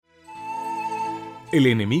El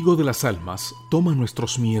enemigo de las almas toma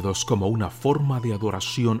nuestros miedos como una forma de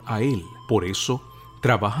adoración a Él. Por eso,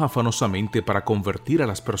 trabaja afanosamente para convertir a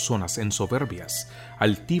las personas en soberbias,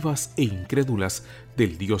 altivas e incrédulas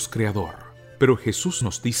del Dios Creador. Pero Jesús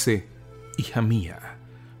nos dice: hija mía,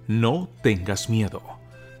 no tengas miedo.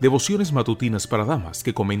 Devociones matutinas para damas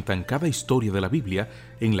que comentan cada historia de la Biblia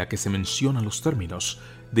en la que se mencionan los términos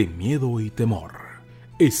de miedo y temor.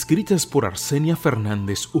 Escritas por Arsenia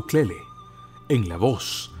Fernández Uclele, en la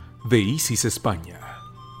voz de Isis España.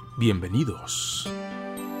 Bienvenidos.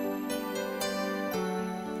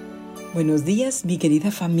 Buenos días, mi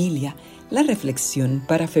querida familia. La reflexión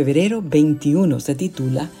para febrero 21 se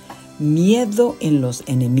titula Miedo en los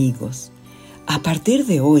enemigos. A partir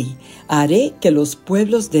de hoy, haré que los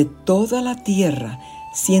pueblos de toda la tierra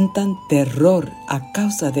sientan terror a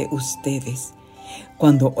causa de ustedes.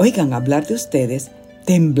 Cuando oigan hablar de ustedes,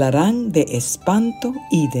 temblarán de espanto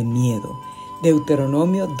y de miedo.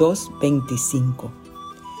 Deuteronomio 2:25.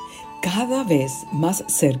 Cada vez más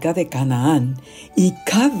cerca de Canaán y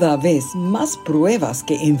cada vez más pruebas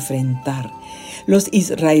que enfrentar, los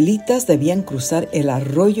israelitas debían cruzar el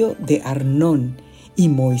arroyo de Arnón y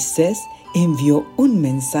Moisés envió un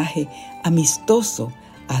mensaje amistoso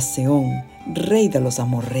a Sehón, rey de los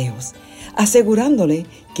amorreos, asegurándole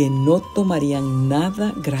que no tomarían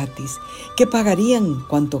nada gratis, que pagarían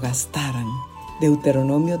cuanto gastaran.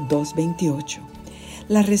 Deuteronomio 2:28.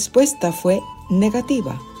 La respuesta fue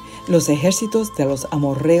negativa. Los ejércitos de los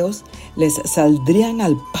amorreos les saldrían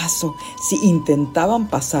al paso si intentaban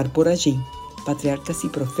pasar por allí. Patriarcas y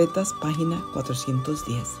Profetas, página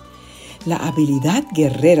 410. La habilidad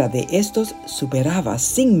guerrera de estos superaba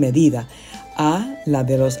sin medida a la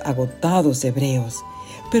de los agotados hebreos,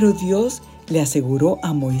 pero Dios le aseguró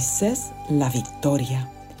a Moisés la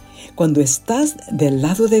victoria. Cuando estás del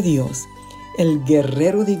lado de Dios, el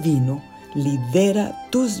guerrero divino lidera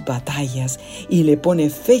tus batallas y le pone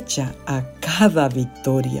fecha a cada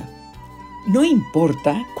victoria. No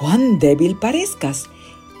importa cuán débil parezcas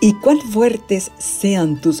y cuán fuertes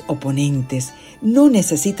sean tus oponentes, no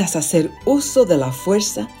necesitas hacer uso de la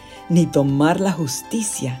fuerza ni tomar la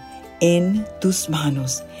justicia en tus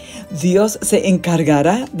manos. Dios se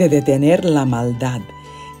encargará de detener la maldad.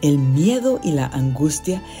 El miedo y la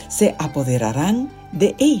angustia se apoderarán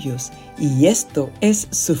de ellos, y esto es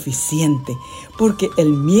suficiente, porque el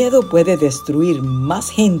miedo puede destruir más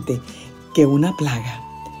gente que una plaga.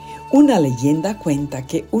 Una leyenda cuenta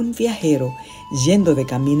que un viajero yendo de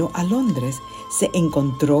camino a Londres se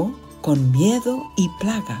encontró con miedo y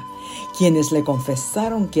plaga, quienes le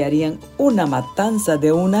confesaron que harían una matanza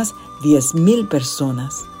de unas 10,000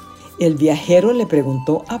 personas. El viajero le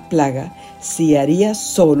preguntó a Plaga si haría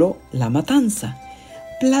solo la matanza.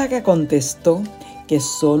 Plaga contestó que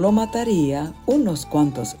solo mataría unos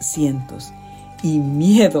cuantos cientos y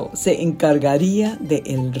miedo se encargaría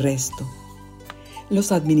del resto.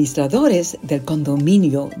 Los administradores del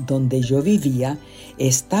condominio donde yo vivía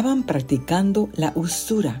estaban practicando la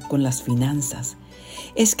usura con las finanzas.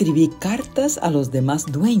 Escribí cartas a los demás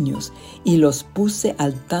dueños y los puse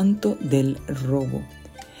al tanto del robo.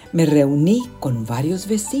 Me reuní con varios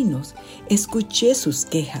vecinos, escuché sus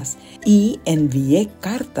quejas y envié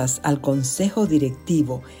cartas al consejo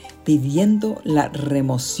directivo pidiendo la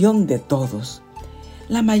remoción de todos.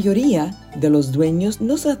 La mayoría de los dueños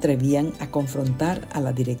no se atrevían a confrontar a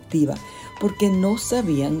la directiva porque no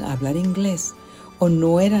sabían hablar inglés o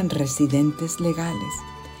no eran residentes legales.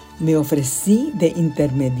 Me ofrecí de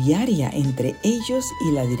intermediaria entre ellos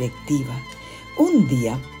y la directiva. Un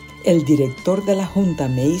día, el director de la junta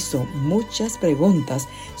me hizo muchas preguntas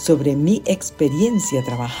sobre mi experiencia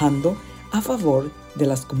trabajando a favor de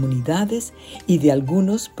las comunidades y de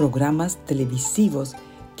algunos programas televisivos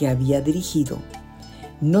que había dirigido.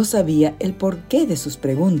 No sabía el porqué de sus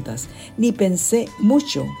preguntas, ni pensé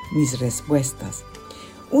mucho mis respuestas.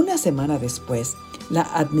 Una semana después, la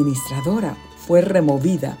administradora fue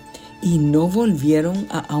removida y no volvieron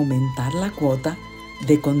a aumentar la cuota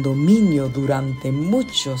de condominio durante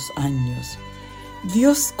muchos años.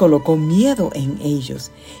 Dios colocó miedo en ellos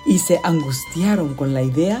y se angustiaron con la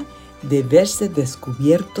idea de verse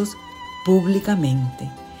descubiertos públicamente.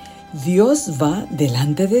 Dios va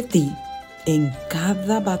delante de ti en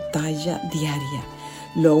cada batalla diaria.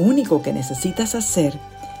 Lo único que necesitas hacer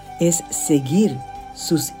es seguir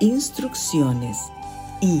sus instrucciones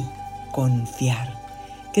y confiar.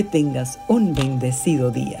 Que tengas un bendecido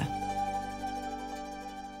día.